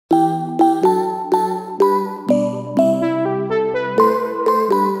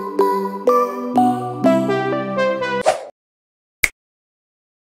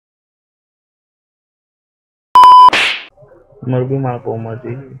மறுபடியும் மேலே போகுமா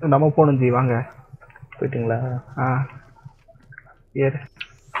ஜி? நம்ம போகணும் ஜி, வாங்க. போயிட்டீங்களா? ஏறு.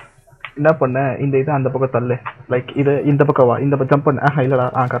 என்ன பண்ண, இந்த இதை அந்த பக்கம் தள்ளு. லைக் இது இந்த பக்கம் வா, இந்த பக்கம் ஜம்ப் பண்ண. இல்லைடா,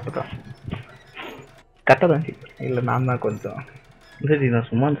 கரெக்டு தான். கரெக்டாக தான் ஜி. இல்லை, நான் தான் கொஞ்சம். இல்லை ஜி, நான்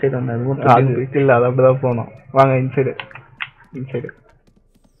சும்மா சைடு வந்தேன். இல்லை, அது அப்படி தான் போகணும். வாங்க இன்சைடு.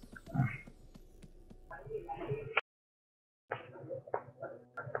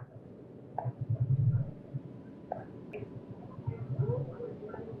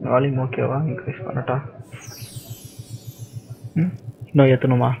 வால்யூம் ஓகேவா? இன்க்ரீஸ் பண்ணட்டா? இன்னும்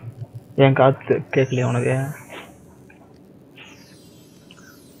ஏற்றணுமா? என் காற்று கேட்கலையா உனக்கு?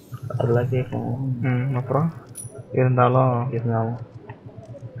 அதெல்லாம் கேட்கும். அப்புறம் இருந்தாலும்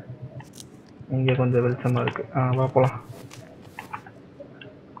இங்கே கொஞ்சம் வெளிச்சமாக இருக்கு. வா போகலாம்.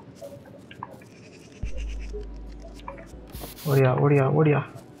 ஓடியா.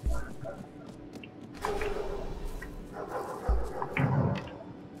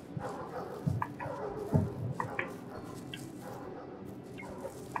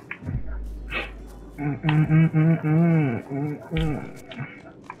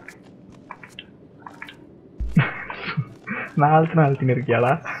 நாலு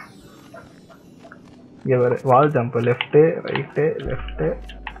இருக்கியாடா? இங்கே வேறு வால் ஜம்ப். Left right left.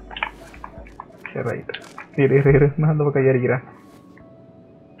 சரி, ரைட். இரு நான் அந்த பக்கம் ஏறிக்கிறேன்.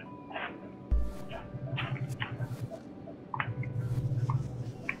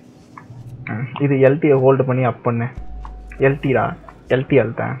 இது எல்டியை ஹோல்டு பண்ணி அப் பண்ணு. எல்டி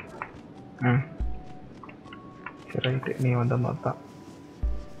அழுத்தேன். சரி, ரைட்டு. நீ வந்த மாதிரி தான்.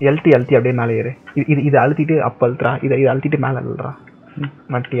 எல்டி அப்படியே மேலே ஏறு. இது அழுத்திட்டு அப் அழுத்துறா. இதை அழுத்திட்டு மேலே அழுறா.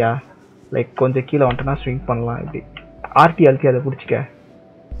 மட்டியா? லைக் கொஞ்சம் கீழே வந்துட்டுனா ஸ்விங் பண்ணலாம். இப்படி ஆர்டி அழுத்தி அதை பிடிச்சிக்க.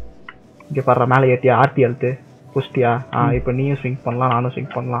 இங்கே பாடுற மேலே ஏற்றியா? ஆர்டி அழுத்து புஷ்டியா? இப்போ நீயும் ஸ்விங் பண்ணலாம், நானும்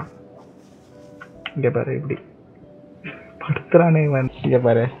ஸ்விங் பண்ணலாம். இங்கே பாரு, இப்படி படுத்துறானே. இங்கே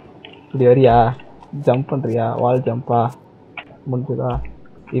பாரு, இப்படி வரியா? ஜம்ப் பண்ணுறியா? வால் ஜம்பா முடிஞ்சுதா?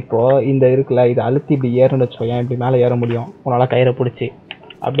 இப்போது இந்த இருக்குல்ல, இதை அழுத்தி இப்படி ஏறணும்னு வச்சுக்கோயேன். இப்படி மேலே ஏற முடியும் உன்னால். கயிறை பிடிச்சி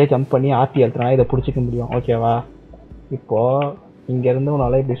அப்படியே ஜம்ப் பண்ணி ஆர்டி அழுத்தினா இதை பிடிச்சிக்க முடியும். ஓகேவா? இப்போது இங்கேருந்து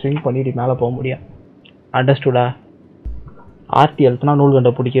உன்னால் இப்படி ஸ்விங் பண்ணி இப்படி மேலே போக முடியும். அண்டர்ஸ்டுடா? ஆர்டி அழுத்தினா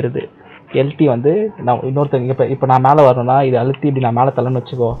நூல்கண்டை பிடிக்கிறது. எல்டி வந்து நான் இன்னொருத்தங்க இப்போ நான் மேலே வரணும்னா இதை அழுத்தி இப்படி நான் மேலே தள்ளன்னு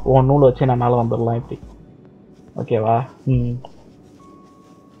வச்சுக்கோ. உன் நூலை வச்சு நான் மேலே வந்துடலாம் இப்படி. ஓகேவா?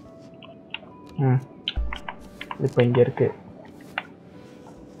 இப்போ இங்கே இருக்கு.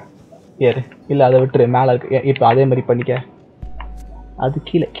 ஏறு. இல்லை, அதை விட்டுரு. மேலே இருக்கு. இப்போ அதே மாதிரி பண்ணிக்க. அது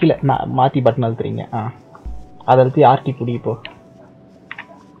கீழே மாற்றி பட்டன் அழுத்துறீங்க. அதை அழுத்தி ஆர்டி பிடி. இப்போ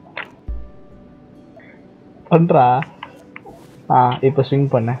பண்ணுறா. இப்போ ஸ்விங்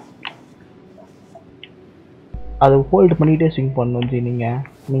பண்ண. அதை ஹோல்டு பண்ணிகிட்டே ஸ்விங் பண்ணணும் ஜி.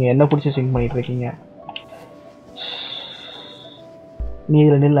 நீங்கள் என்ன பிடிச்சி ஸ்விங் பண்ணிகிட்டு இருக்கீங்க? நீ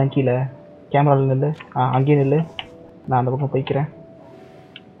இதில் நில்லு. கீழே கேமராவில் நில்லு. அங்கேயே நில்லு. நான் அந்த பக்கம் போய்க்கிறேன்.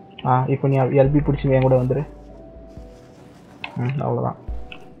 இப்போ நீ எல்பி பிடிச்சி என் கூட வந்துடு. அவ்வளோதான்.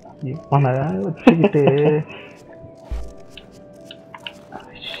 இப்போ நான் வச்சுக்கிட்டு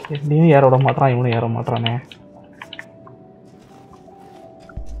நீயும் ஏற விட மாட்டான், இவனும் ஏற மாட்டானே.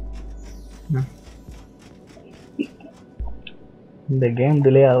 இந்த கேம்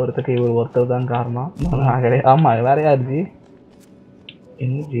டிலே ஆகிறதுக்கு இவர் ஒருத்தர் தான் காரணம். கிடையாது. ஆமாம், வேற யாருஜி?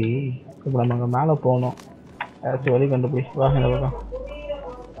 என்ன ஜி? இப்போ நம்ம அங்கே மேலே போகணும். ஏதாச்சும் வழி கண்டுபிடி. வா இந்த பக்கம்.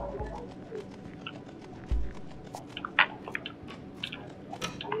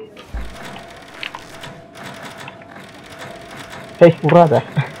 விட்றாத.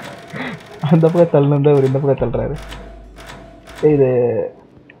 அந்த பக்கம் தள்ளுன்னு ஒரு இந்த பக்கம் தள்ளுறாரு. இது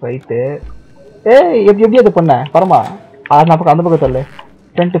ரைட்டு. எப்படி அதை பண்ண பரமா? அந்த பக்கம் தள்ளு.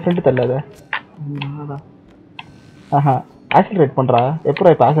 ஃப்ரண்ட் தள்ளு. அதை ஆக்சிலரேட் பண்ணுறா. எப்போ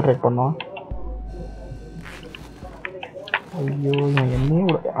இப்போ ஆக்சிலரேட் பண்ணோம்? ஐயோ,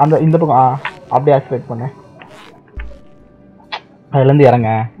 என்னையும் இந்த பக்கம் அப்படியே ஆக்சிலரேட் பண்ண. அதுலேருந்து இறங்க.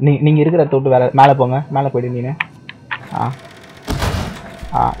 நீங்கள் இருக்கிற தொட்டு வேற மேலே போங்க. மேலே போய்ட்டு நீனு.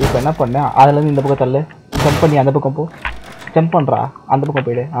 இப்போ என்ன பண்ண? அதுலேருந்து இந்த பக்கம் தள்ளு. ஜம்ப் பண்ணி அந்த பக்கம் போ. ஜம்ப் பண்ணுறா. அந்த பக்கம்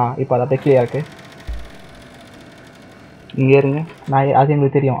போயிடு. இப்போ அதை கிளியாக இருக்கு. இங்கே இருங்க. அது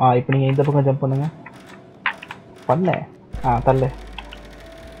எங்களுக்கு தெரியும். இப்போ நீங்கள் இந்த பக்கம் ஜம்ப் பண்ணுங்க. பண்ண. தள்ளு.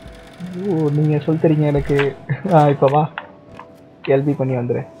 நீங்கள் சொல்லி தரீங்க எனக்கு. இப்போ வா, எல்பி பண்ணி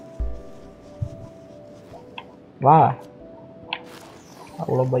வந்துடு. வா.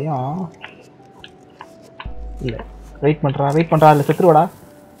 அவ்வளோ பயம் இல்லை. வெயிட் பண்ணுறா. இல்லை, செத்துருவாடா.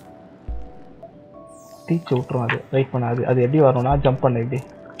 டீச்சு விட்ரும். அது வெயிட் பண்ண. அது எப்படி வரணும்னா ஜம்ப் பண்ண. இப்படி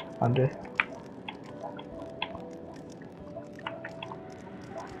வந்து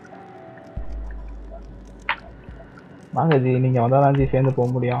வாங்க ஜி, நீங்கள் வந்தால் தான் ஜி சேர்ந்து போக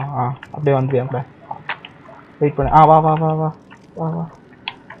முடியும். அப்படியே வந்துடுறியா கூட வெயிட் பண்ணு. வா வா வா வா வா வா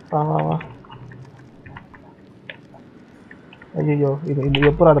வா வா வா. ஐயோ இது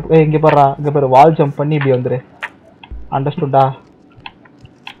எப்போ இங்கே பாடுறா, இங்கே பாரு, வால் ஜம்ப் பண்ணி இப்படி வந்துரு. அண்டர்ஸ்டுண்டா?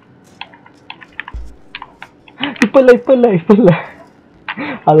 இப்போ இல்லை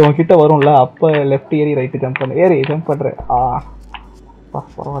அது உன்கிட்ட வரும்ல, அப்போ லெஃப்ட் ஏறி ரைட்டு ஜம்ப் பண்ணு. ஜம்ப் பண்ணுறேன்.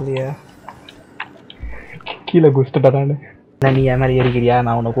 பரவாயில்லையே, கீழே குடிச்சிட்டா நான். நீ என் மாதிரி ஏறிக்கிறியா?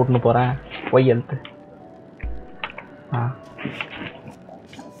 நான் உன்னை கூட்டின்னு போகிறேன். ஒய் எழுத்து.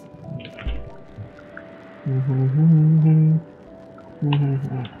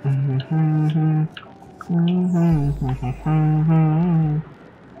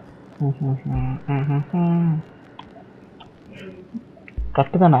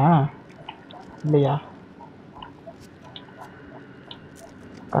 கரெக்டு தானா இல்லையா?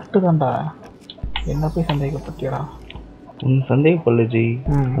 கரெக்டு தான்டா. என்ன போய் சந்தேகப்பட்டியடா? சந்தேகப்படல ஜி,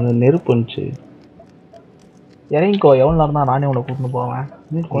 அந்த நெருப்பு வந்துச்சு. இறங்கிக்கோ, எவ்வளோ நேரம் தான் நானே உன்னை கூட்டின்னு போவேன்.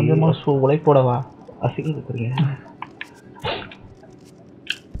 கொஞ்சமாக உழைப்போடவா. அசிங்கப்படுறீங்க.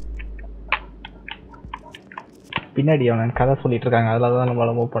 பின்னாடி அவன் கதை சொல்லிட்டு இருக்காங்க, அதில் தான்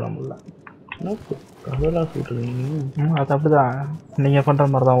நம்மளால மூவ் பண்ண முடியல. கதைலாம் சொல்லிட்டு அது அப்படிதான், நீங்கள் பண்ணுற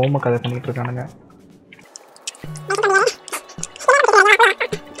மாதிரி தான் ஊமை கதை பண்ணிட்டு இருக்கானுங்க.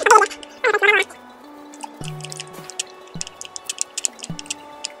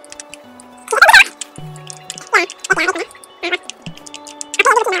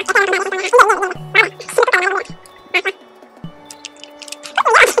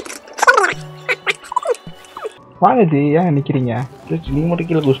 வாங்க ஜி, ஏன் நிற்கிறீங்க? நீ மட்டும்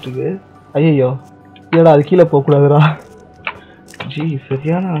கீழே குடிச்சிட்டு. ஐயோ இல்லைடா, அது கீழே போகக்கூடாதுடா. ஜி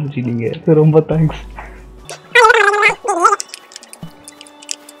சரியான ஆள் ஜி நீங்கள். ரொம்ப தேங்க்ஸ்.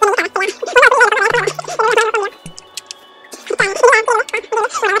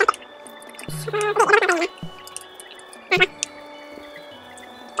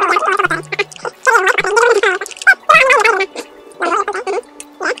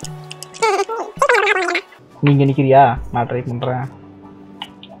 நீங்கள் நிற்கிறியா? நான் ட்ரை பண்ணுறேன்.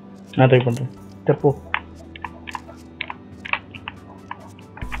 சரி போ.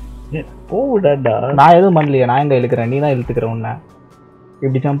 போடாடா. நான் எதுவும் பண்ணலையே, நான் எங்கே இழுக்கிறேன்? நீ தான் இழுத்துக்கிற. உன்னை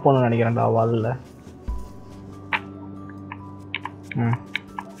இப்படி ஜம்ப் பண்ணணும்னு நினைக்கிறேன்டா வாலில்.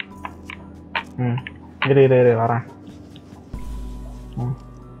 இரு வரேன்.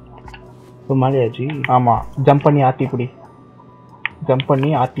 இப்போ மழையாச்சு. ஆமாம், ஜம்ப் பண்ணி ஆர்டி பிடி. ஜம்ப் பண்ணி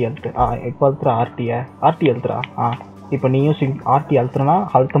ஆர்டி அழுத்து. இப்போ அழுத்துறா ஆர்டி அழுத்துறா. இப்போ நீயும் ஆர்டி அழுத்துறனா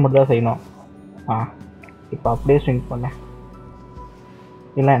அழுத்த மட்டும் தான் செய்யணும். இப்போ அப்படியே ஸ்விங் பண்ண.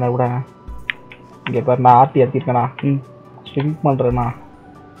 இல்லை என்ன கூட இங்கே பாரு, நான் ஆர்டி அழுத்திருக்கேண்ணா. ஸ்விங் பண்ணுறேண்ணா.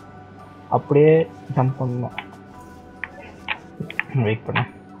 அப்படியே ஜம்ப் பண்ணணும். வெயிட் பண்ண.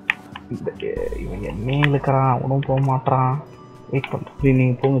 இவன் என்ன இழுக்கிறான், ஒன்றும் போக மாட்டான். வெயிட் பண்ணுறேன்.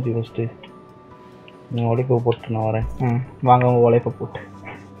 நீங்கள் போங்க ஜி ஃபஸ்ட்டு. நீங்கள் உழைப்பை போட்டு நான் வரேன். வாங்க உங்கள் உழைப்பை போட்டு.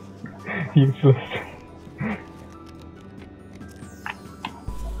 யூஸ்லெஸ்.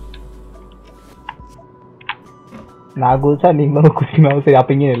 நான் குதிச்சா நீங்களும் குதிக்கணும். சரி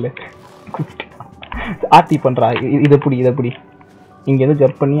அப்போ இங்கே இல்லை, ஆர்டி பண்ணுறா. இதை பிடி. இங்கேருந்து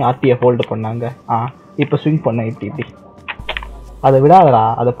ஜம்ப் பண்ணி ஆர்டியை ஹோல்டு பண்ணாங்க. இப்போ ஸ்விங் பண்ண. இப்படி அதை விடாதடா,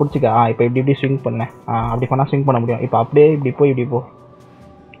 அதை பிடிச்சிக்க. இப்போ இப்படி ஸ்விங் பண்ணேன். அப்படி பண்ணால் ஸ்விங் பண்ண முடியும். இப்போ அப்படியே இப்படி போய் இப்படி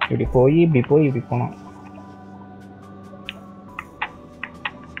போனோம்.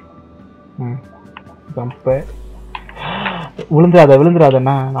 ஜம்ப்பு.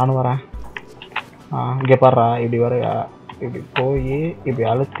 விழுந்துடாதண்ணா, நானும் வரேன். இங்கே பாடுறா, இப்படி வரையா, இப்படி போய் இப்படி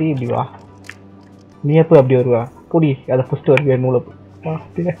அழுத்தி இப்படி வா. நீ எப்போ அப்படி வருவா? புடி, அதை ஃபஸ்ட்டு வருவியா நூலை.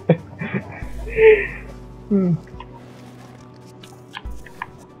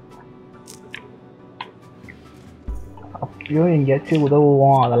 அப்பயோ எங்கேயாச்சும்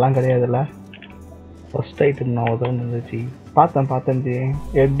உதவுவோம், அதெல்லாம் கிடையாதுல்ல. ஃபஸ்ட் ஐட்டம் நான் உதவுன்னு இருந்துச்சு. பார்த்தேன் ஜி.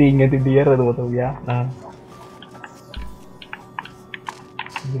 எப்படி இங்கே திட்டி ஏறுறது உதவியா?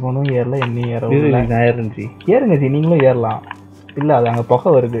 இவனும் ஏறல, என்னையும் ஏறி ஏறுங்க ஜி, நீங்களும் ஏறலாம். இல்லை, அது அங்கே புகை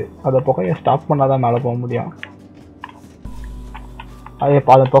வருது. அந்த புகையை ஸ்டாப் பண்ணால் தான் மேலே போக முடியும்.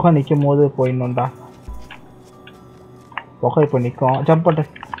 அந்த புகை நிற்கும் போது போயிடணும்டா. புகை இப்போ நிற்கும். ஜம்ப்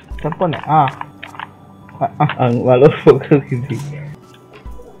பண்ணு. வள புகை ஜி.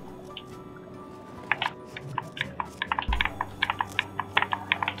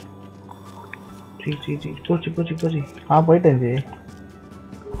 போச்சு. போயிட்டேன் ஜி.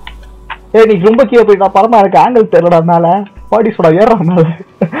 நீ ரொம்ப கீழே போயிட்டா. பரமா இருக்கு, ஆங்கிள் தெரியலடா. மேல பாடி சொல்டா.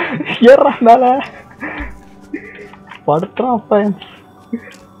 ஏறா மேல படுத்துறான். அப்ப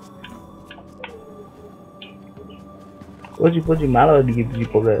போச்சு மேலே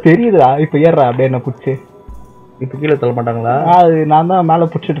அடிக்கிட்டு போக தெரியுதுடா. இப்போ ஏறுறா அப்படியே என்ன பிடிச்சி. இப்போ கீழே தள்ள மாட்டாங்களா? அது நான் தான் மேலே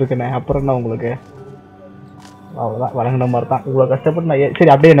பிடிச்சிட்டு இருக்கேனே. அப்புறம் என்ன உங்களுக்கு? அவ்வளோதான் வழங்கின மாதிரி தான். இவ்வளோ கஷ்டப்பட்டு நான்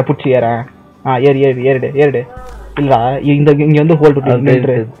சரி அப்படியே என்ன பிடிச்சி ஏறேன். ஏறிடு. இல்லைடா இங்கே வந்து ஹோல்டு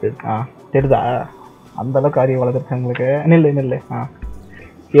நின்று. தெரியுதா? அந்த அளவுக்கு அறிவு வளர்த்துருச்சு உங்களுக்கு. நில்லு.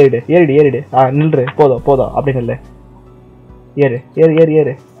 ஏறிடு. நின்று. போதும் அப்படி நில்லு. ஏறு.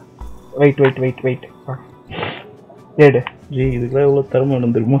 வெயிட். ஏடு ஜி இதுக்கெல்லாம் எவ்வளோ திறமை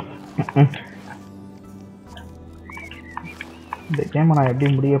நடந்துருமா? இந்த கேமை நான் எப்படி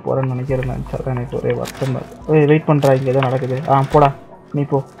முடிய போகிறேன்னு நினைக்கிறேன்னு நினச்சா எனக்கு ஒரே வருத்தம் தான். வெயிட் பண்ணுறா, இங்கே எதாவது நடக்குது. போடா நீ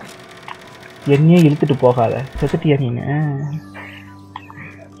போ. என்னையே இழுத்துட்டு போகாத. செத்துட்டியா நீ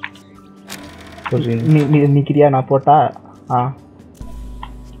நிற்கிறியா? நான் போட்டா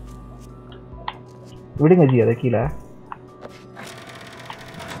விடுங்க ஜி அதை கீழே.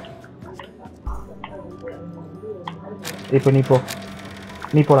 இப்போ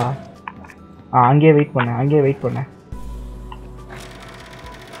நீ போடா. அங்கேயே வெயிட் பண்ண.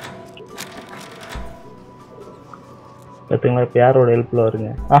 பார்த்துங்களா? இப்போ யாரோட ஹெல்ப்பில்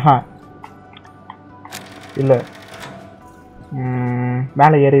வருங்க? இல்லை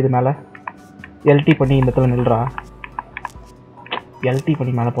மேலே ஏறு. இது மேலே எல்டி பண்ணி இந்த இடத்துல நில்றா. எல்டி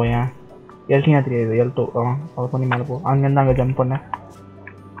பண்ணி மேலே போயேன். எல்டினா தெரியாது, L2. அதை பண்ணி மேலே போ. அங்கேருந்து அங்கே ஜம்ப் பண்ண.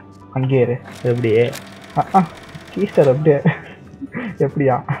 அங்கேயே இரு. எப்படியே கீஸ்டர் அப்படியே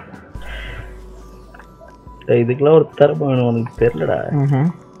எப்படியா? இதுக்கெல்லாம் ஒரு திறமை வேணும், உனக்கு தெரியலடா.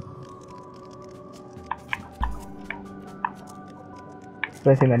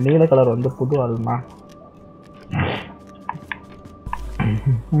 இந்த நீல கலர் வந்து புது ஆளுமா.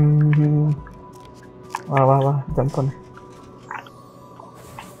 வா ஜம்ப் பண்ணு.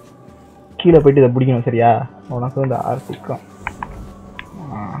 கீழே போயிட்டு இதை பிடிக்கணும் சரியா? உனக்கு இந்த ஆர்த்திக்கும்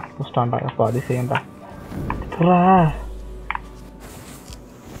புஷ்டாண்டா. அப்போ அதிசயம்டா.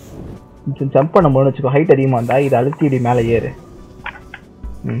 ஜம்ப் பண்ண போன்னு வச்சுக்கோ. ஹைட் அதிகமாக இருந்தா இதை அழுத்தி இப்படி மேலே ஏறு.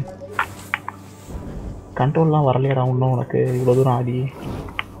 கண்ட்ரோல்லாம் வரலையடா இன்னும் உனக்கு இவ்வளோ தூரம் ஆடி.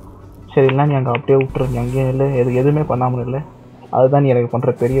 சரி இல்லை நீ அங்கே அப்படியே விட்டுரு. நீ அங்கேயும் இல்லை, எதுவுமே பண்ணாமல் இல்லை. அதுதான் நீ எனக்கு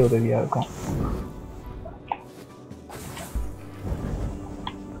பண்ணுற பெரிய உதவியாக இருக்கும்.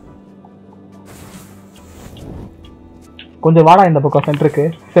 கொஞ்சம் வாடா இந்த பக்கம்.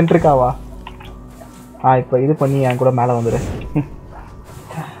 சென்ட்ருக்கா வா. இப்போ இது பண்ணி என் கூட மேலே வந்துடு.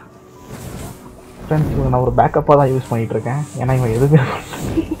 ஃப்ரெண்ட்ஸ் நான் ஒரு பேக்கப்பாக தான் யூஸ் பண்ணிகிட்ருக்கேன். ஏன்னா இவன் எதுவுமே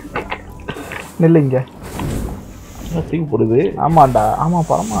நில்லு இங்கே தூக்கி போடுது. ஆமாண்டா.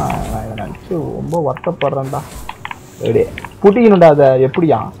 பரமா நான் இதை நினச்சி ரொம்ப வருத்தப்படுறேன்டா. எப்படியே புட்டிக்கணும்டா. அதை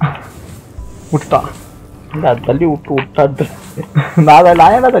எப்படியா விட்டுட்டான்? இல்லை அது தள்ளி விட்டாட்டு.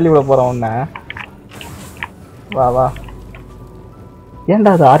 நான் ஏன்டா தள்ளி விட போகிறேன் உன்னை? வா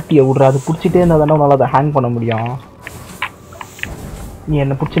ஏன்டா அது ஆர்டியை விட்ற? அது பிடிச்சிட்டே இருந்தால் தானே உன்னால் அதை ஹேங் பண்ண முடியும். நீ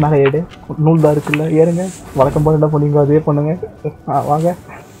என்னை பிடிச்சி மேலே ஏடு. நூல் தான் இருக்குல்ல, ஏறுங்க. வழக்கம் போல் என்ன பண்ணுவீங்க அதே பண்ணுங்க. வாங்க.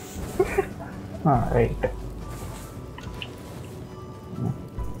 ரைட்டு.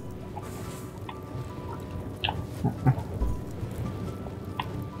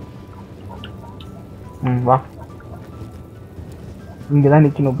 வா. இங்கே தான்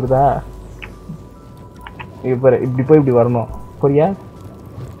நிற்கணும் புரியுதா? இப்போ இப்படி போய் இப்படி வரணும். புரியா?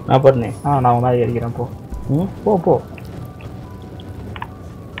 நான் பண்ணேன். நான் உன் மாதிரி அடிக்கிறேன். போ.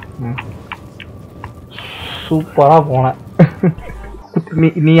 சூப்பராக போனேன்.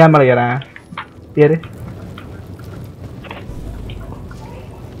 நீ ஏன் மேலே ஏறேன்? ஏறு.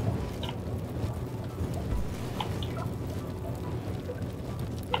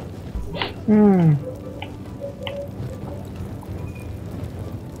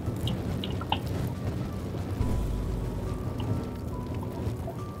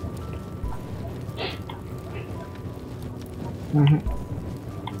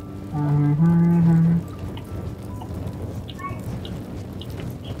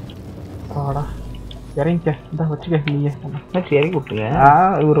 இறங்கிக்க. இந்த வச்சுக்க. நீயே இறக்கி விட்டுங்க.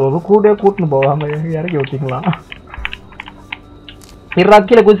 இவர் ஒரு கூட கூட்டுன்னு போகாம இறக்கி வச்சுக்கலாம்.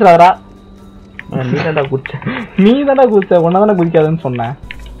 கீழே குதிச்சிடாதா? நீ தாண்டா குதிச்ச. உன்ன தானே குதிக்காதுன்னு சொன்னேன்.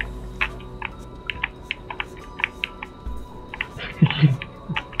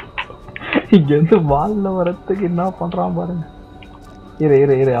 இங்க இருந்து வால்ல வரத்துக்கு என்ன பண்றான் பாருங்க.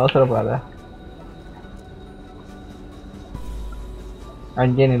 இரு அவசரப்படாத.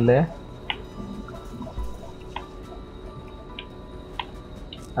 அங்கே நில்லு.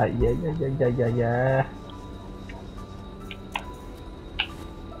 ஐயா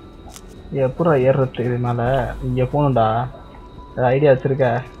எப்படா ஏறுறது? இது மேல இங்க போகணும்டா. ஐடியா வச்சிருக்க?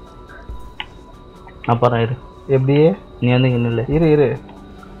 அப்புறம் இரு. எப்படி? நீ வந்து இங்க நில்லு. இரு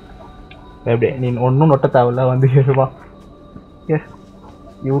எப்படி? நீ ஒன்றும் நொட்ட தேவையில்ல. வந்து ஏறுவா. எஸ்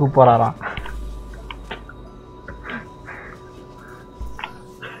இவரு போறாராம்.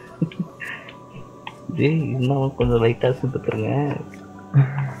 இன்னும் கொஞ்சம் லைட்டாக சுத்துருங்க.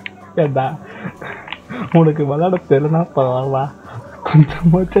 ஏண்டா உனக்கு விளையாட தெரியலனா பரவாயில்ல,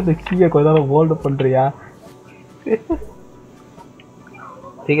 கொஞ்சமாச்சும் அந்த கீயை கொஞ்ச நேரம் ஹோல்டு பண்றியா?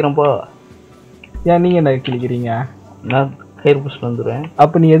 சீக்கிரம் போ. ஏன் நீங்க என்ன கிழிக்கிறீங்க? நான் கயிறு பிடிச்சிட்டு வந்துடுவேன்.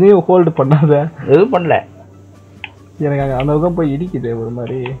 அப்ப நீ எதையும் ஹோல்டு பண்ணாத. எதுவும் பண்ணல. எனக்கு அங்கே அந்த பக்கம் போய் இடிக்குது ஒரு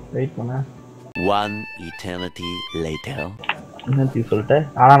மாதிரி. வெயிட் பண்ண. One eternity later. என்ன சொல்லிட்டேன்?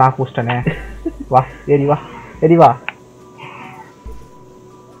 ஆனா நான் கூச்சிட்டேனே. வா ஏறி வா ஏறி வா.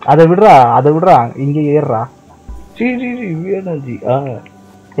 அதை விடுறா இங்க ஏறுறா. ஜி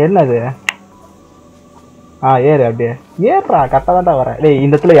என்னது? ஏறு அப்படியே ஏறுறா. கரெக்டாக தான்டா வரேன். டேய்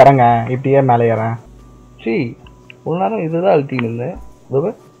இந்த இடத்துல இறங்க, இப்படியே மேலே ஏறேன். ஒரு நேரம் இதுதான் அழுத்தின்னு இருந்தேன்.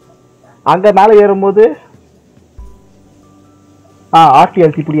 அங்க மேலே ஏறும்போது ஆட்டி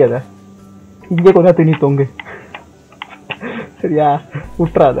அழுத்தி புரியாத. இங்கே கொஞ்சம் திணி தொங்கு சரியா?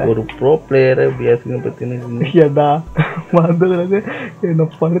 விட்டுறாத. ஒரு ப்ரோ பிளேயரை இப்படி பத்தினு ஏடா வந்ததுல என்ன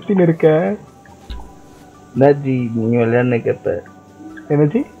படுத்தின்னு இருக்க? என்னஜி நீங்க விளையாடுன கேப்ப?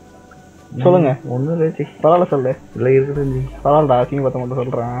 என்னஜி சொல்லுங்க. ஒன்றும் இல்லை ஜி. பரவாயில்ல சொல்லு. இல்லை இருக்கட்டும் ஜி. பரவாயில்லடா சீங்க பார்த்த மட்டும்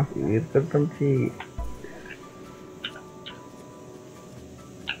சொல்கிறேன். இருக்கட்டும் ஜி.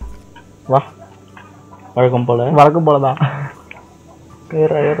 வா வழக்கம் போல தான்.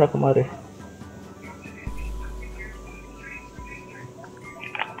 ஏற குமாரு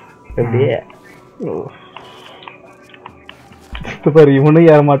எப்படியே பாரு, இவனும்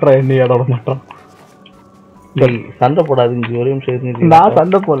ஏற மாட்டான், என்ன ஏற மாட்டான். சண்டை போடாதுங்க. ஒரே நிமிஷம். நான்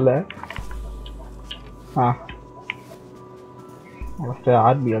சண்டை போடல.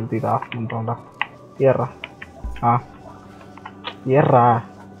 ஆர்பி அழுத்திட்டு ஆஃப் பண்ணுறோம்டா. ஏறா ஏறா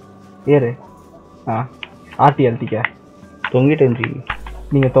ஏறு. ஆர்டி அழுத்திக்க. தொங்கிட்டேன் ஜி.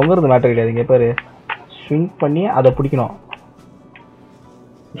 நீங்கள் தொங்குறது மேட்டர் கிடையாது. இங்கே பாரு, ஸ்விங் பண்ணி அதை பிடிக்கணும்.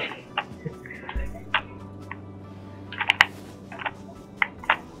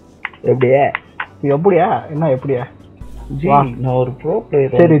 எப்படியா என்ன எப்படியா? ஜி நான் ஒரு ப்ரோ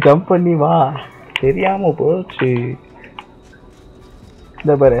பிளேயர். சரி ஜம்ப் பண்ணி வா. தெரியாம போச்சு.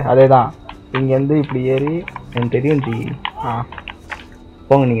 இந்த பாரு அதேதான். இங்கேருந்து இப்படி ஏறி. எனக்கு தெரியும் ஜி.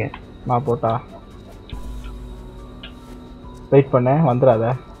 போங்க நீங்க. நான் போட்டா வெயிட் பண்ண வந்துடாத.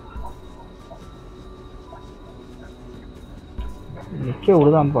 நிக்க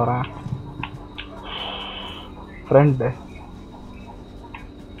விடுதான் போறேன் ஃப்ரெண்டு.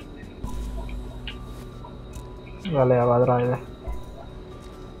 வேலையா வாதுரா இது.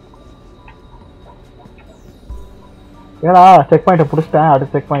 ஏடா செக் பாயிண்ட்டை பிடிச்சிட்டேன்.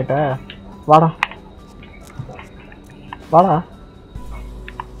 அடுத்த செக் பாயிண்ட்டை வாடா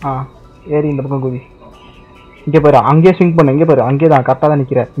ஏறி இந்த பக்கம் குதி. இங்கே பாரு அங்கேயே ஸ்விங் பண்ணு. இங்கே பாரு அங்கேயே தான் கரெக்டாக தான்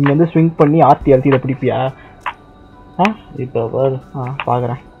நிற்கிறேன். இங்கே வந்து ஸ்விங் பண்ணி ஆர்த்தி அழுத்தி இதை பிடிப்பியா? இப்போ பாரு.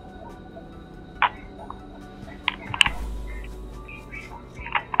 பார்க்குறேன்.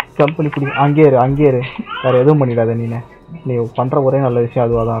 ஜம்ப் பண்ணி பிடி. அங்கே இரு வேறு எதுவும் பண்ணிடாத. நீ பண்ணுற ஒரே நல்ல விஷயம்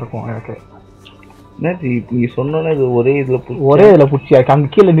அதுவாக தான் இருக்கும் எனக்கு. நீ சொன்னோன்னே இது ஒரே இதில் பிடிச்சியா? அங்கே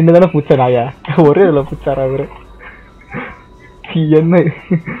கீழே நின்று தானே பிடிச்ச நாயா? ஒரே இதில் பிடிச்சாரா அவரு? என்ன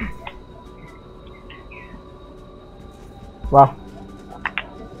வா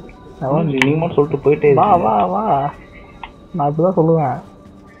நீங்க சொல்லிட்டு போயிட்டே வா நான் அப்படிதான் சொல்லுவேன்.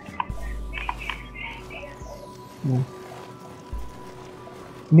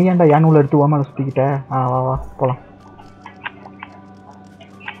 நீ ஏன்டா யான் உள்ள எடுத்து ஓமான சுத்திக்கிட்ட? வா போலாம்.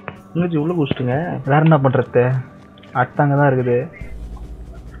 உள்ள குடிச்சிட்டுங்க. வேற என்ன பண்றது? அடுத்தாங்க தான் இருக்குது.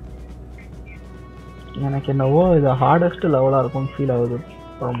 எனக்கு என்னவோ இது ஹார்டஸ்ட் லெவலாக இருக்கும்னு ஃபீல் ஆகுது.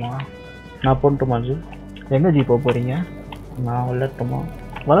 அப்புறமா நான் போட்டுமா ஜி? எங்கே ஜி போகிறீங்க? நான் விளையாட்டுமா?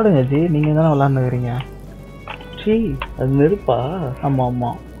 விளாடுங்க ஜி, நீங்கள் தானே விளாண்டுக்கிறீங்க. ஜி அது நெருப்பா?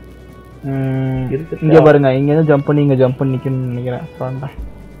 ஆமாம் இங்கே பாருங்க, இங்கேருந்து ஜம்ப் பண்ணி இங்கே ஜம்ப் பண்ணி நிற்கணும்னு நினைக்கிறேன். ஃப்ரெண்டா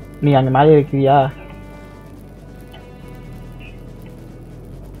நீ அங்கே மேலே இருக்கிறியா?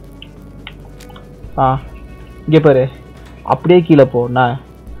 இங்கே பாரு அப்படியே கீழே போ. நான்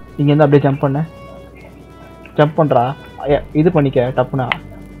இங்கேருந்து அப்படியே ஜம்ப் பண்ண. ஜம்ப் பண்ணுறா. இது பண்ணிக்க டப்புனா.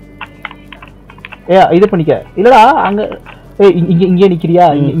 இது பண்ணிக்க. இல்லைடா அங்கே இங்கே நிற்கிறியா?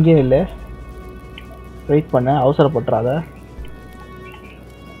 இங்கே இல்லை, வெயிட் பண்ண, அவசரப்பட்டுறாத.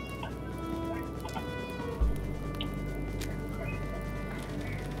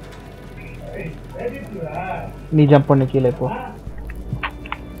 நீ ஜம்ப் பண்ணு கீழே. இப்போ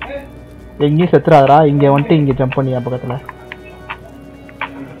எங்கேயும் செத்துறாதரா. இங்கே வந்துட்டு இங்கே ஜம்ப் பண்ணி என் பக்கத்தில்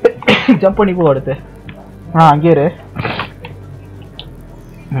ஜம்ப் பண்ணி போ. அடுத்து அங்கே இரு.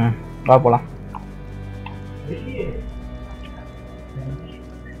 வா போலாம்.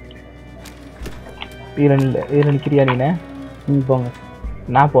 இதில் நிற்கிறியா நீனே? போங்க.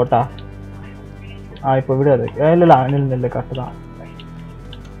 நான் போட்டா இப்போ விடு. அது இல்லை நெல் கரெக்டு தான்.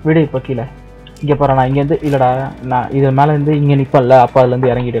 விடு இப்போ கீழே. இங்கே போகிறேன் நான் இங்கேருந்து. இல்லைடா நான் இது மேலே இருந்து இங்கே நிற்பேன்ல, அப்போ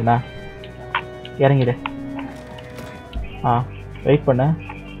அதுலேருந்து இறங்கிடுண்ணா. இறங்கிடு. வெயிட் பண்ணு.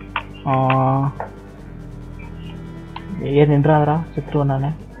 ஏன் நின்றாதரா? செத்துருவேன்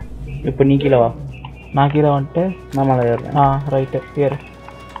நான். இப்போ நீ கீழே வா. நான் கீழே வந்துட்டு நான் மேலே ஏறுறேன். ரைட்டு ஏறு.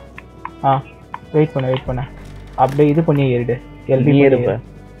 வெயிட் பண்ண அப்படியே இது பண்ணி ஏறிடு. எல்பி ஏறுப்ப.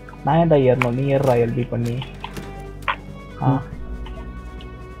 நான் ஏன்டா ஏறணும்? நீ ஏறுறா எல்பி பண்ணி.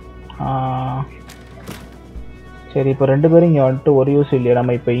 சரி இப்போ 2 பேரும் இங்கே வந்துட்டு ஒரு யூஸ் இல்லையா?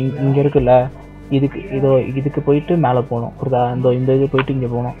 நம்ம இப்போ இங்கே இருக்குல்ல, இதுக்கு போயிட்டு மேலே போகணும். புரியுதா? இந்த இது போயிட்டு இங்கே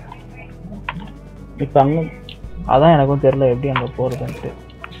போகணும். இப்போ அங்கே அதான் எனக்கும் தெரியல எப்படி அங்கே போகிறதுன்ட்டு.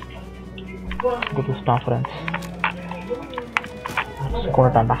 Good stop friends.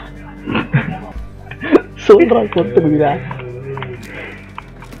 கொண்டாண்டா சொல்றா கொத்துக்குதா.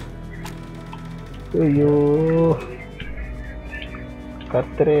 ஐயோ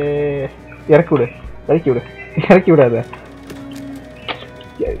கர்த்தரே. இறக்கி விடாத.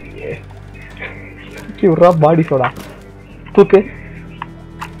 விட்றா பாடி சோடா. தூக்கு.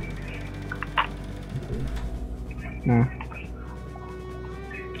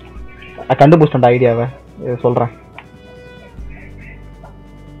 கண்டுபிடிச்சேன்டா ஐடியாவை. சொல்றேன்.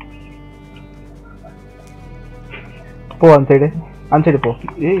 போ அந்த சைடு போ.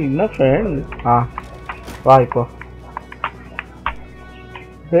 ஏய் என்ன ஃப்ரெண்ட்? வா இப்போ.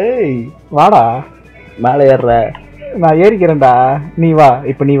 ஏய் வாடா. மேலே ஏறுற. நான் ஏறிக்கிறேன்டா. நீ வா.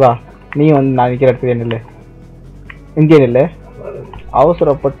 இப்போ நீ வா. நீ வந்து நான் நிற்கிற இடத்துக்கு நில்லு. இங்கே நில்லு.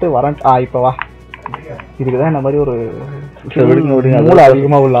 அவசரப்பட்டு வரேன். இப்போ வா. இதுக்குதான் இந்த மாதிரி ஒரு மூளை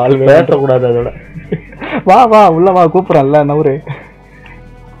அதிகமாக உள்ள ஆள் பேசக்கூடாது. அதோட வா உள்ள வா. கூப்பிட்றேன்ல நவுரு.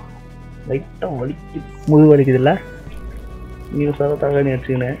 லைட்டாக வலிக்கு முது வலிக்குதுல்ல. நீங்கள் தகனி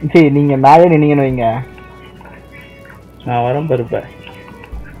வச்சுக்கினேன். சரி நீங்கள் மேலே நின்னீங்கன்னு வைங்க. நான் வரேன் பருப்பேன்.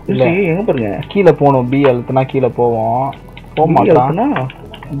 இல்லை எங்கே பாருங்க. கீழே போகணும். பி அழுத்துனா கீழே போவோம். போக மாட்டோம்னா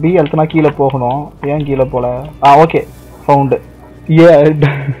பி அழுத்துனா கீழே போகணும். ஏன் கீழே போல? Okay found.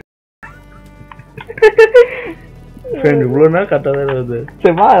 ஃப்ரெண்ட் இவ்வளோ நேரம் கரெக்டாக தான் வருது.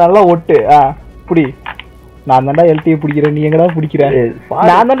 சரிம்மா நல்லா ஒட்டு. புடி. நான் தாண்டா எல்டியை பிடிக்கிறேன். நீ எங்கடா பிடிக்கிற?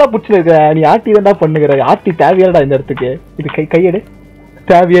 நான் தாண்டா பிடிச்சிட்டு இருக்கிறேன். நீ ஆட்டி தாண்டா பண்ணுகிற. ஆட்டி தேவையாடா இந்த இடத்துக்கு? இது கையெடு.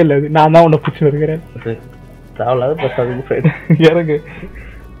 தேவையே இல்லை. நான் தான் உன்னை பிடிச்சி வருகிறேன். தேவையில்லாத பஸ் அதுக்கு ஃப்ரெண்ட். இறங்கு.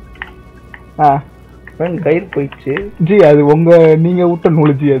 ஃப்ரெண்ட் கயிறு போயிடுச்சு. ஜி அது நீங்க விட்ட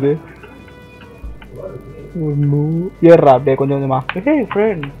நூலு ஜி. அது ஏறுறா அப்படியே கொஞ்சம் கொஞ்சமா.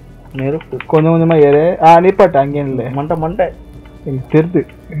 ஃப்ரெண்ட் நெருப்பு கொஞ்சம் கொஞ்சமா ஏறு. நிப்பாட்டு. அங்கே இல்லை. மண்டை எனக்கு தெரிது.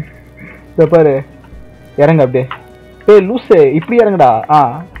 இதை பாரு. இறங்க அப்படியே. லூஸு இப்படி இறங்குடா.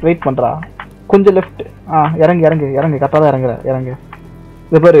 வெயிட் பண்ணுறா. கொஞ்சம் லெஃப்ட். இறங்கு கரெக்டாக தான் இறங்கு.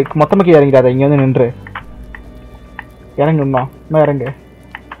 இதை பாரு மொத்தமாக இறங்கிடாத. இங்கே வந்து நின்று இறங்கு. இன்னும் இறங்கு.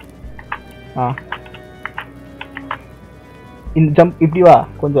 இந்த ஜம்ப் இப்படி வா.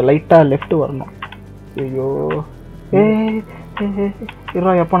 கொஞ்சம் லைட்டாக லெஃப்ட் வரணும். ஐயோ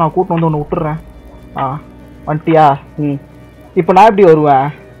இருடா. எப்போ நான் கூட்டு வந்து ஒன்று விட்டுறேன். வந்துட்டியா? இப்போ நான் எப்படி வருவேன்?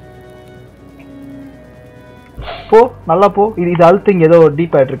 போ நல்லா போ. இது அழுத்து. இங்கே ஏதோ டி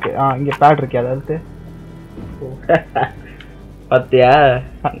பேட் இருக்கு. இங்கே பேட் இருக்கு. அதை அழுத்து. பார்த்தியா?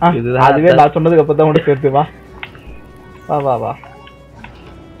 அதுவே நான் சொன்னதுக்கு அப்புறம் தான் உனக்கு சேர்த்து. வா.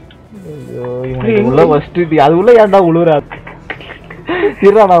 ஐயோ இவனுக்கு உள்ள ஃபர்ஸ்ட் அது உள்ள ஏன்டா உழுவுறா?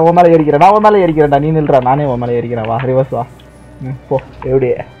 இருடா நான் உன் மேலே ஏறிக்கிறேன்டா. நீ நில்றா. நானே உன் மேலே ஏறிக்கிறேன். வா ரிவர்ஸ் வா. போ.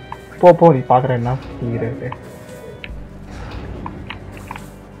 எப்படியே போ. நீ பார்க்குறேன் என்ன செய்கிறது.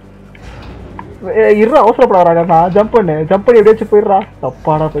 இருடா அவசரப்படாதா. நான் ஜம்ப் பண்ணி எப்படியாச்சும் போயிடுறா.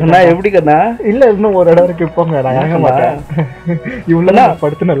 தப்பாடா போய். நான் எப்படி கண்ணா? இல்லை இன்னும் ஒரு இடம் இருக்கு. போங்க. நான் இறங்க மாட்டேன். இவ்வளோ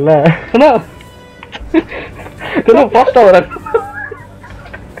படுத்துனல்ல. ஃபாஸ்ட்டாக வர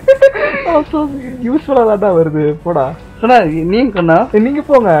யூஸ்ஃபுல்லாக தான் வருது. போடா. நீங்க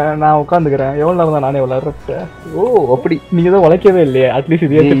போங்க. நான் உட்காந்துக்கிறேன். எவ்வளவு நேரம் தான் நானே விளையாடுறேன். ஓ அப்படி. நீங்க தான் உழைக்கவே இல்லையே. அட்லீஸ்ட்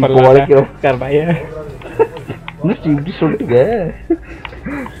இதே உழைக்கிறோம். இப்படி சொல்லிட்டுங்க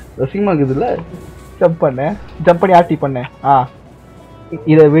ரசிகமா இருக்குதுல்ல. ஜம்ப் பண்ணி ஆட்டி பண்ணேன்.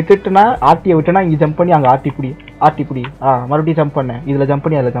 இதை விட்டுட்டுனா ஆட்டியை விட்டுனா இங்கே ஜம்ப் பண்ணி அங்கே ஆட்டி பிடி. மறுபடியும் ஜம்ப் பண்ணேன். இதில் ஜம்ப்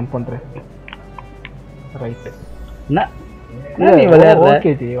பண்ணி அதில் ஜம்ப் பண்ணுறேன். ரைட்டு. நீ விளையாடுற.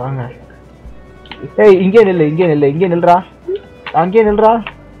 ஓகே ஜி வாங்க. இங்கே நில்றா. அங்கே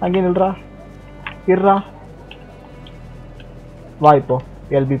நில்றா. இருறா. வா இப்போ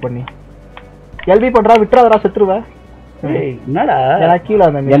எல்பி பண்றா. விட்டுறாதரா. செத்துருவேன். என்னடா கீழே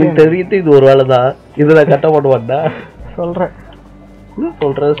எனக்கு தெரியுது. இது ஒரு வேலை தான். இதுல கட்ட போட்டுவாண்டா. சொல்றேன்.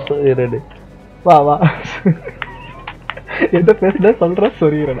 வா வா எந்த பேசுல சொல்ற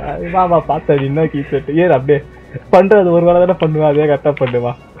சொல்லிடுறா வா வா பார்த்தா என்ன கீச்சட்டு ஏறு அப்படியே பண்றது ஒரு வேலை தானே பண்ணுவா அதே கரெக்டா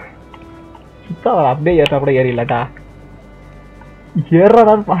பண்ணுவா சுத்தா அப்படியே ஏற்றா கூட ஏறிடலாட்டா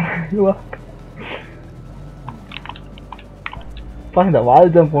ஏறான்னு பாருவா இந்த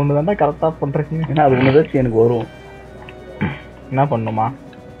வால் ஜம்ப் ஒன்று தானே கரெக்டா பண்றீங்க ஏன்னா அது ஒண்ணுதான் எனக்கு வரும். என்ன பண்ணுமா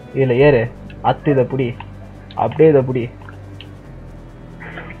இதுல ஏறு அத்து இதை புடி அப்படியே இதை புடி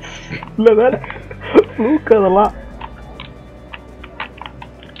இல்ல வேற அதெல்லாம்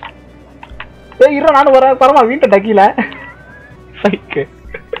நானும் வர பரமா வீட்டை டக்கில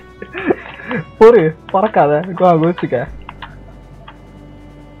ஒரு பறக்காத கோச்சுக்க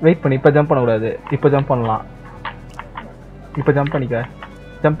வெயிட் பண்ணி இப்ப ஜம்ப் பண்ண கூடாது இப்ப ஜம்ப் பண்ணலாம் இப்ப ஜம்ப் பண்ணிக்க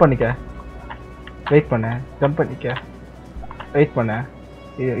வெயிட் பண்ண ஜம்ப் பண்ணிக்க வெயிட் பண்ண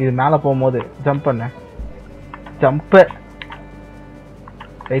இது மேல போகும்போது ஜம்ப் பண்ண ஜம்ப்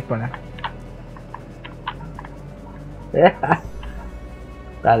வெயிட் பண்ண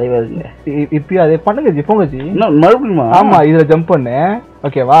இப்பயும் அதே பண்ணுங்க ஜி போங்க ஜி மறுபடியுமா? ஆமா இதுல ஜம்ப் பண்ணு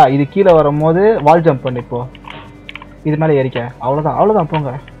ஓகேவா இது கீழே வரும்போது வால் ஜம்ப் பண்ணு இப்போ இது மேல ஏறிக்க அவ்வளவுதான்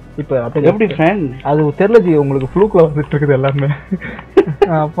போங்க இப்ப எப்படி ஃப்ரெண்ட் அது தெரியல ஜி உங்களுக்கு ஃப்ளூக்ல வந்துட்டு இருக்குது எல்லாமே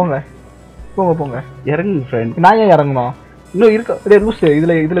போங்க போங்க போங்க இறங்குங்க ஃப்ரெண்ட். நான் ஏன் இறங்கணும் இன்னும் இருக்க லூஸ்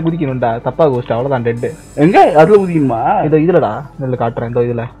இதுல குதிக்கணும்டா தப்பா கோஸ்ட் அவ்வளவுதான் டெட் எங்க அதுல குதிக்கணுமா? இதுலடா இதுல காட்டுறேன் இந்த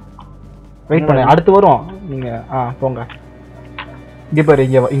இதுல வெயிட் பண்ணு அடுத்து வரும் நீங்க போங்க இங்க பாரு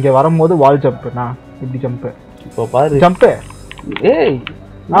இங்க வரும்போது வால் ஜம்ப்னா இப்படி ஜம்ப் இப்போ பாரு ஜம்ப் ஏய்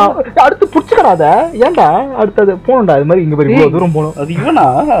அடுத்து புடிச்சுக்கறாத ஏன்டா அடுத்து போணும்டா இது மாதிரி இங்க பாரு இவ்வளவு தூரம் போணும் அது இவனா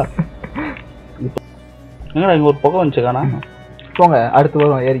எங்கடா இங்க ஒரு புகை வந்துச்சு காணா போங்க அடுத்து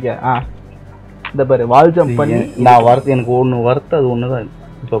வரும் ஏறிக்க இந்த பாரு வால் ஜம்ப் பண்ணி நான் வரது எனக்கு ஒண்ணு வரது அது ஒண்ணுதான்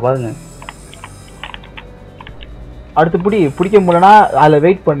இப்ப பாருங்க அடுத்து பிடிக்க முடியலனா அதுல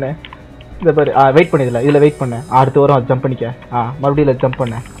வெயிட் பண்ணு இந்த பாரு வெயிட் பண்ணு இதுல வெயிட் பண்ணு அடுத்து வரும் ஜம்ப் பண்ணிக்க மறுபடியும் இதுல ஜம்ப்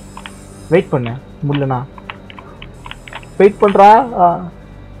பண்ணு வெயிட் பண்ணு முடியலனா வெயிட் பண்றா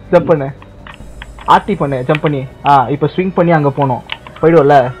ஜம்ப் பண்ணு ஆர்டி பண்ணு ஜம்ப் பண்ணி இப்போ ஸ்விங் பண்ணி அங்க போணும்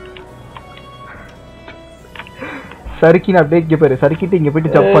போயிடுவல சறுக்கின்னு அப்படியே இங்க பாரு சறுக்கிட்டு இங்க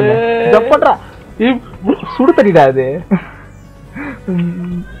போயிட்டு ஜம்ப் பண்ணு ஜம்ப் பண்றா சுடு தண்ணிடா அது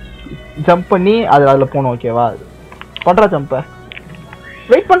ஜம்ப் பண்ணி அதுல போணும் ஓகேவா பண்றா ஜம்ப்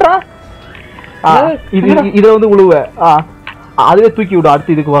வெயிட் பண்றா இதுல வந்து உழுவ அதுவே தூக்கி விடும்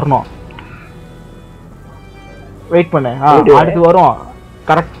அடுத்து இதுக்கு வரணும் வெயிட் பண்ண அடுத்து வரும்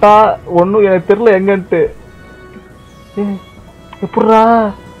கரெக்டா ஒண்ணும் எனக்கு தெரியல எங்கன்ட்டு எப்படா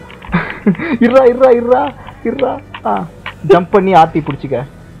இருறா ஜம்ப் பண்ணி ஆர்த்தி பிடிச்சிக்க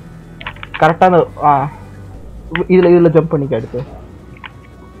கரெக்டா இதுல ஜம்ப் பண்ணிக்க அடுத்து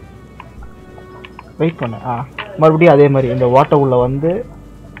வெயிட் பண்ண மறுபடியும் அதே மாதிரி இந்த வாட்டர் உள்ள வந்து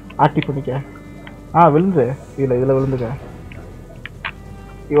ஆர்த்தி பண்ணிக்க விழுந்து இதுல விழுந்துக்க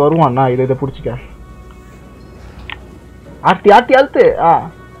வருவான்னா இதை பிடிச்சிக்க ஆர்த்தி அழுத்து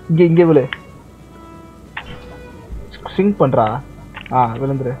இங்க விழு ஸ்விங் பண்றா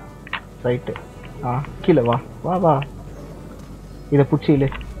விழுந்துரு ரைட்டு கீழே வா இதை பிடிச்சி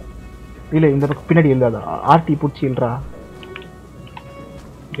இல்ல இந்த பக்கம் பின்னாடி இல்லாத ஆர்த்தி பிடிச்சி இல்லா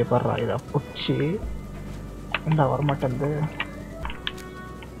இங்க பாடுறா இதை பிடிச்சி என்ன வரமாட்டேன்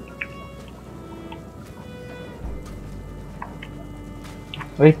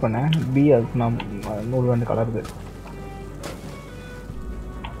வெயிட் பண்ண பி அது நான் நூல் வந்து கலருது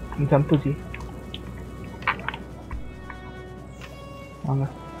ஜம்பு ஜி வாங்க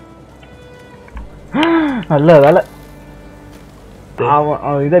நல்ல வேலை அவன்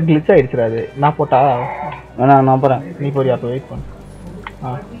இதை கிளிச் ஆயிடுச்சுடா அது நான் போட்டா நான் போறேன் நீ போறியா அப்போ வெயிட் பண்ணு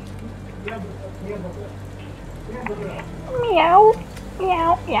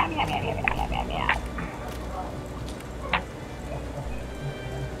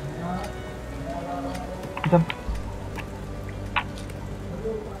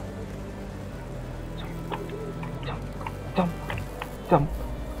ஜம்ப்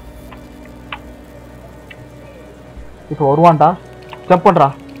இப்போ வருவான்டா ஜம்ப் பண்றா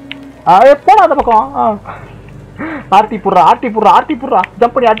போடா அந்த பக்கம் ஆர்த்தி புடுறா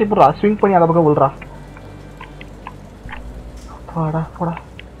ஜம்ப் பண்ணி ஆர்த்தி புடுறா ஸ்விங் பண்ணி அந்த பக்கம் விழுறா போடா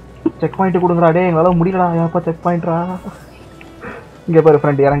செக் பாயிண்ட் கொடுங்கடா டே எங்களால முடியலடா ஏப்பா செக் பாயிண்ட்ரா இங்க பாரு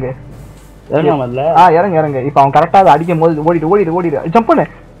ஃப்ரெண்ட் இறங்கு இறங்கு இப்ப அவன் கரெக்டா அதை அடிக்கும் போது ஓடிடு ஜம்ப் பண்ணு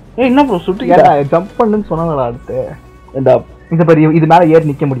என்ன ப்ரோ சுட்டு ஜம்ப் பண்ணுன்னு சொன்னாங்களா அடுத்து இந்த பாரு இது மேல ஏறி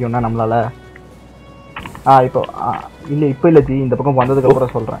நிக்க முடியும்னா நம்மளால இப்போ இல்ல ஜி இந்த பக்கம் வந்ததுக்கு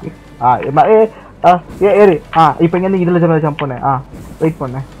அப்புறம் சொல்றேன் ஏறு இப்போ இங்க இருந்து இதுல ஜம்ப் பண்ணு வெயிட்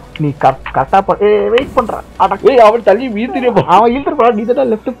பண்ணு நீ கரெக்டா வெயிட் பண்ற அவன் தள்ளி வீழ்த்திட்டே போ அவன் இழுத்துட்டு போடா நீ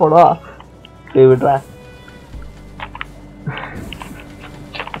தான் லெஃப்ட் போடா டேய் விட்றா.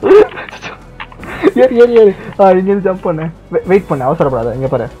 ஏறு ஏறு ஏறு. இங்கேருந்து ஜம்ப் பண்ணு. வெயிட் பண்ணு, அவசரப்படாத. இங்கே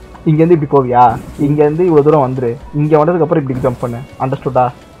பாரு, இங்கேருந்து இப்படி போவியா? இங்கேருந்து இவ்வளோ தூரம் வந்துரு. இங்கே வந்ததுக்கப்புறம் இப்படி ஜம்ப் பண்ணு. அண்டர்ஸ்டுடா?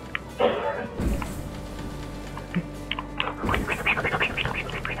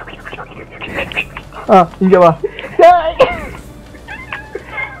 இங்கே வா.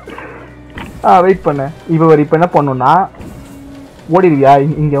 வெயிட் பண்ணு. இப்போ என்ன பண்ணணும்னா ஓடிடுவியா?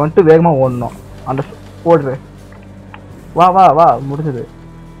 இங்கே வந்துட்டு வேகமாக ஓடணும். அந்த ஓடுற. வா வா வா, முடிஞ்சது.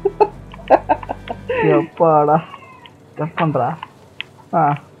 எப்பாடா ஜம்ப் பண்ணுறா.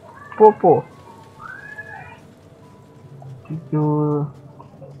 போ போ. ஐயோ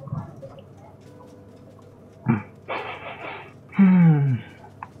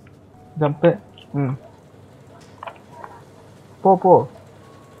ஜம்ப்பு. போ போ.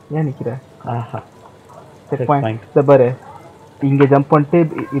 ஏன் நிற்கிற? சரி இந்த பாரு, இங்கே ஜம்ப் பண்ணிட்டு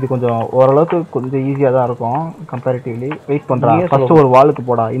இது கொஞ்சம் ஓரளவுக்கு கொஞ்சம் ஈஸியாக தான் இருக்கும் கம்பேரிட்டிவ்லி. வெயிட் பண்ணுறா. ஃபஸ்ட்டு ஒரு வாலுக்கு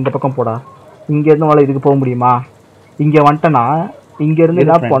போடா, இந்த பக்கம் போடா. இங்கேருந்து வாழ இதுக்கு போக முடியுமா? இங்கே வந்துட்டேன்னா இங்கேருந்து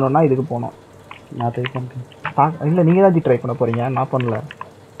என்ன பண்ணணும்னா இதுக்கு போகணும். நான் ட்ரை பண்ணுறேன். இல்லை, நீங்கள் தான் ட்ரை பண்ண போகிறீங்க, நான் பண்ணல.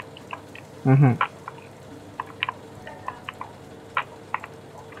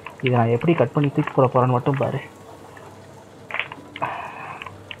 இதை நான் எப்படி கட் பண்ணி தூக்கி போட போகிறேன்னு மட்டும் பாரு.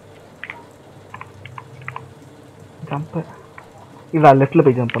 ஜம்ப்பு. இல்லை, லெஃப்ட்டில்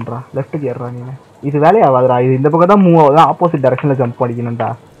போய் ஜம்ப் பண்ணுறா. லெஃப்ட்டுக்கு ஏறுறா நீ. இது வேலையே ஆகாதுடா. இது இந்த பக்கம் தான் மூவ் ஆகுது. ஆப்போசிட் டைரக்ஷனில் ஜம்ப் அடிக்கணும்டா.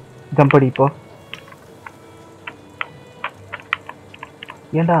 ஜம்ப் அடி இப்போ.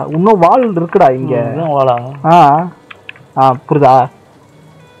 ஏண்டா இன்னும் வால் இருக்குடா இங்கே. வாலா? புரியுதா?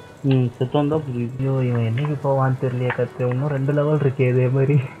 செத்து வந்தா புரியுது. ஐயோ, இவன் என்னைக்கு போவான்னு தெரியலையே. கற்று இன்னும் 2 லெவல் இருக்கே இதே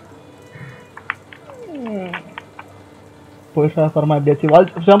மாதிரி. போயிட்டா அப்புறமா எப்படியாச்சும்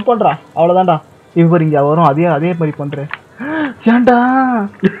வால் ஜம்ப் பண்ணுறா. அவ்வளோதான்டா. இவர் இங்கே வரும். அதே மாதிரி பண்ணுறேன். ஏன்டா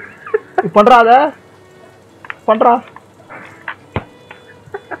பண்ணுறா? அதை பண்ணுறா.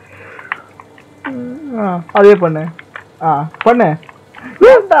 அதே பண்ணு. பண்ணு.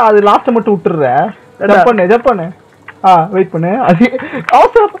 ஏன்டா அது லாஸ்ட்டை மட்டும் விட்டுடுற? ஜம்ப் பண்ணு ஜம்ப் பண்ணு. வெயிட் பண்ணு. அது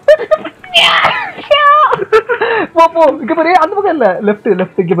போ போ. இங்கே பாரு, அந்த பக்கம் இல்லை,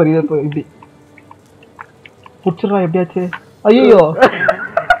 லெஃப்ட் இங்கே பாரு. இப்படி பிடிச்சிடுறா எப்படியாச்சு. ஐயோ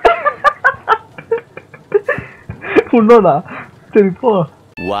உன்னோடா. சரி போ.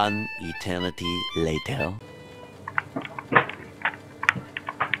 One eternity later.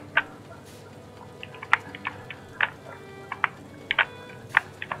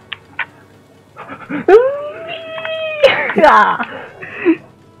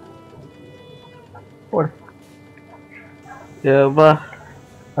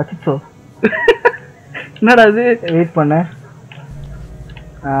 அச்சோ, என்னடா இது? வெயிட் பண்ண.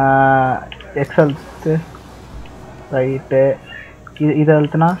 XL right. இது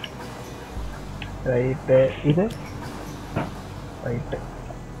அழுத்துனா ரைட்டு, இது ரைட்டு.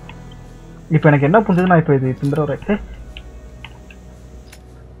 இப்போ எனக்கு என்ன புரிஞ்சது, நான் இப்போ இது திண்டுற ரைட்டு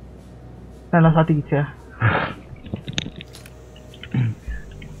நல்லா சாத்திக்கிச்சே.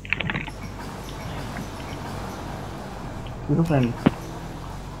 இது ஃப்ரெண்ட்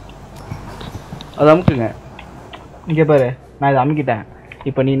அது அமுக்குங்க. இங்கே பாரு, நான் இதை அமுக்கிட்டேன்.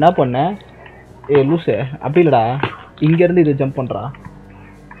 இப்போ நீ என்ன பண்ண? லூசு, அப்படி இல்லைடா. இங்கேருந்து இது ஜம்ப் பண்ணுறா.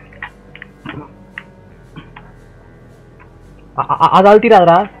 அதை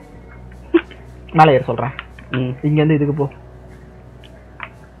அழுத்திடாதடா. மேலே ஏற சொல்கிறேன். இங்கேருந்து இதுக்கு போ.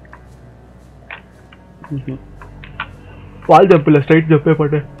 வால் ஜம்ப் இல்லை, ஸ்ட்ரைட் ஜம்பே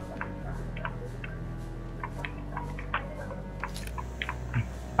பண்ணு.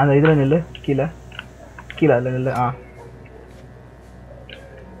 அந்த இதில் நில்லு. கீழே அதில் நில்லு.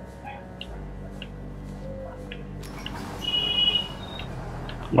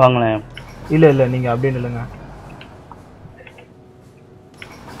 வாங்களேன். இல்லை நீங்கள் அப்படியே நில்லுங்க.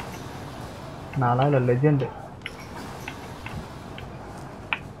 நான்லாம் இல்லை, லெஜெண்டு.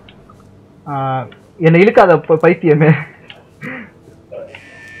 என்னை இழுக்காத பைத்தியமே.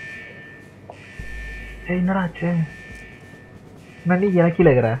 என்னடா ஆச்சு? நீ எனக்கு கீழே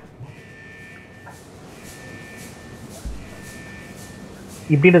இருக்கிற.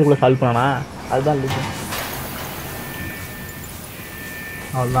 இப்படின்றதுக்குள்ள சால்வ் பண்ணானா? அதுதான் இல்லை.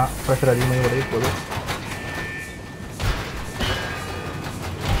 அவ்வளோதான், ப்ரெஷர் அதிகமாக உடைய போகுது.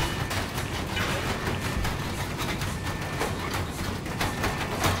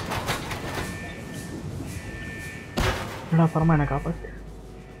 என்னடா அப்புறமா என்னை காப்பாற்று.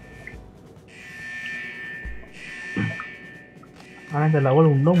 ஆனால் இந்த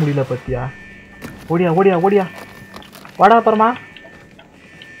லெவல் இன்னும் முடியல பத்தியா. ஓடியா வாடா அப்புறமா.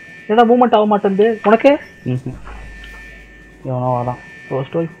 ஏன்னா மூமெண்ட் ஆக மாட்டேங்குது உனக்கு. எவனோ வாடான்.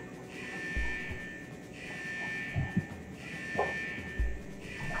 ஸ்டோரி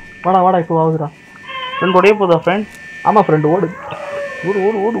வாடா இப்போ ஆகுதுடா. ஃப்ரெண்ட் ஓடியே போதா ஃப்ரெண்ட்? ஆமாம் ஃப்ரெண்ட் ஓடு. ஓடு.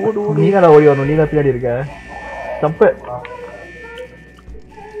 நீ தான் ஓடி வரணும், நீ தான் பின்னாடி இருக்க. ஜம்ப்பு.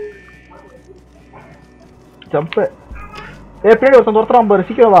 பின்னாடி ஒருத்தன் துரத்துறான் பாரு,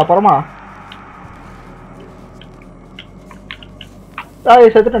 சீக்கிரம் வா பரமா.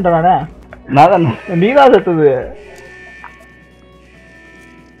 செத்துட்டேன்டா நானே. நீ தான் செத்துது.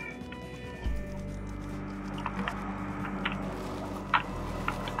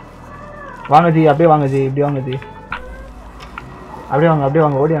 வாங்க ஜி, அப்படியே வாங்க ஜி, இப்படி வாங்க ஜி, அப்படியே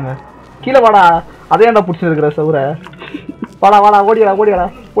வாங்க ஓடியாங்க. கீழே வாடா, அதே ஏன்டா பிடிச்சி இருக்கிற சவுர. வாடா ஓடியாடா.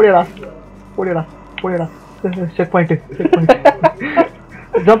 Check point.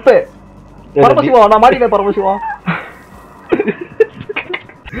 ஜம்ப். பரமசிவா, நான் மாட்டினேன் பரமசிவா.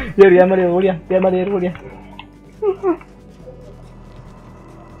 ஏறு ஏன் மாதிரி ஓடியா, ஓடியா.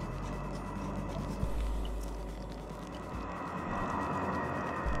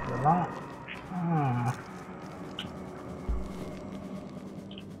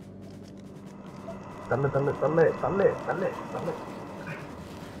 தள்ளு.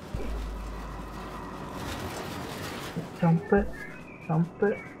 ஜம்ப்.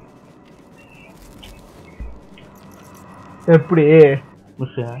 எப்படி?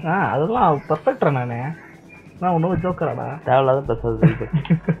 அதெல்லாம் பர்ஃபெக்டா நானே. நான் ஒன்றும் ஜோக்கராடா, தேவையில்லாத பேசாது.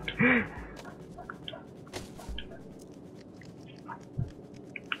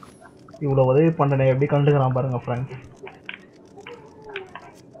 இவ்வளோ உதவி பண்ணனே, எப்படி கண்டுக்கிறான் பாருங்க ஃப்ரெண்ட்ஸ்.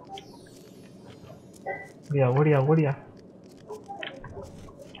 ஓடியா.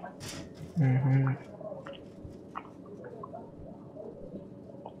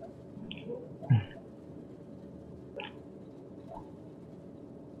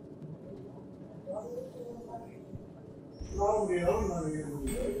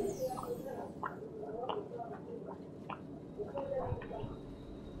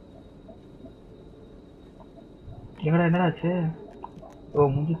 எங்கடா என்னடாச்சு? ஓ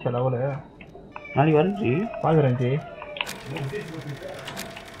முடிஞ்சிச்சா லெவலு? நாளைக்கு வரஞ்சி பார்க்குறேன் ஜி.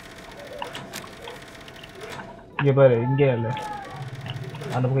 இங்கே பாரு, இங்கே இல்லை,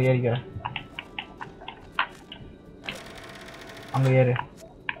 அந்த பக்கம் ஏறிக்க. அங்கே ஏறு.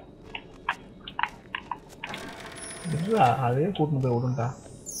 அதே கூட்டின்னு போய் விடுண்டா.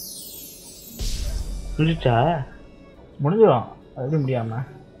 முடிஞ்சிடும். அது எப்படி முடியாம?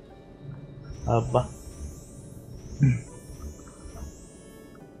 அப்பா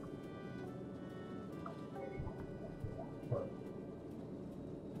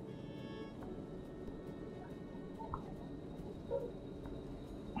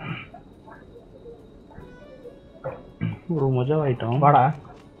ஒரு மஜாவாயிட்டோம். வாடா.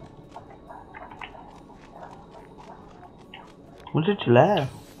 முடிச்சிச்சுல?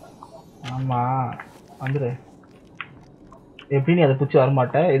 ஆமா வந்துரு. எப்படி நீ அதை பிடிச்சி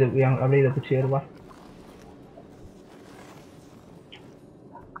வரமாட்டேன்? இது அப்படியே இதை பிடிச்சி ஏறுவா.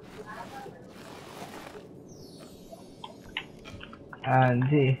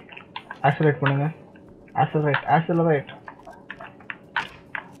 ஜி ஆக்சலரேட் பண்ணுங்க. ஆக்சலரேட்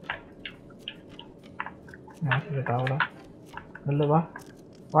ஆகடா. இல்லை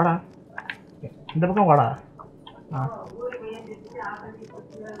வாடா, இந்த பக்கம் வாடா.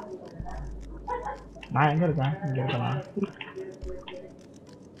 நான் எங்க இருக்கேன்? இங்க இருக்கேன்.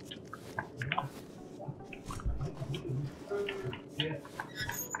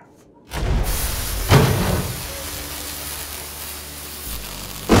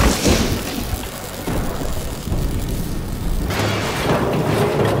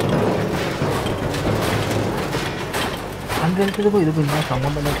 அங்க இருக்கிறதுக்கும் இதுக்கும் என்ன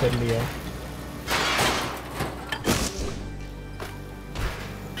சம்பந்தமே தெரியலையே.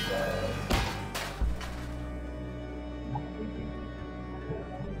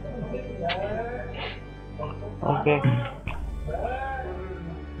 ஓகே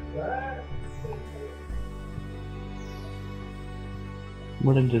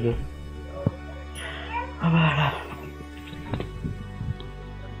முடிஞ்சது.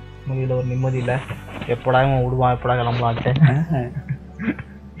 முடியல, ஒரு நிம்மதி இல்லை. எப்படா விடுவான், எப்படா கிளம்பலான்ட்டு.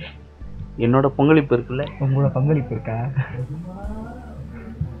 என்னோட பங்களிப்பு இருக்குல்ல? உங்களோட பங்களிப்பு இருக்கா?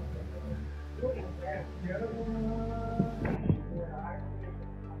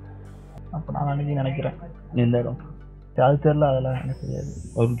 அப்ப நான் அன்னைக்கு நினைக்கிறேன். எந்த இடம் அது தெரியல, அதெல்லாம் எனக்கு தெரியாது.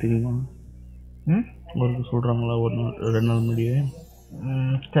 அவருக்கு தெரியுமா? அவருக்கு சொல்றாங்களா ஒரு நாள் 2 நாள் முடியே?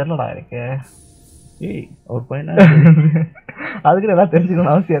 தெரியலடா இருக்கு. ஏய் அவர் பையனா? அதுக்கு எல்லாம்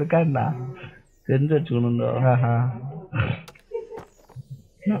தெரிஞ்சுக்கணும் அவசியம் இருக்கா என்ன? தெரிஞ்சு வச்சுக்கணும்டா.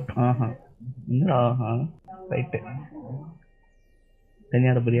 ரைட்டு.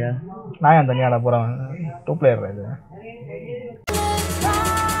 தனியாட போறியா? நான் ஏன் தனியாட போறேன்? 2 பிளேயர் இது.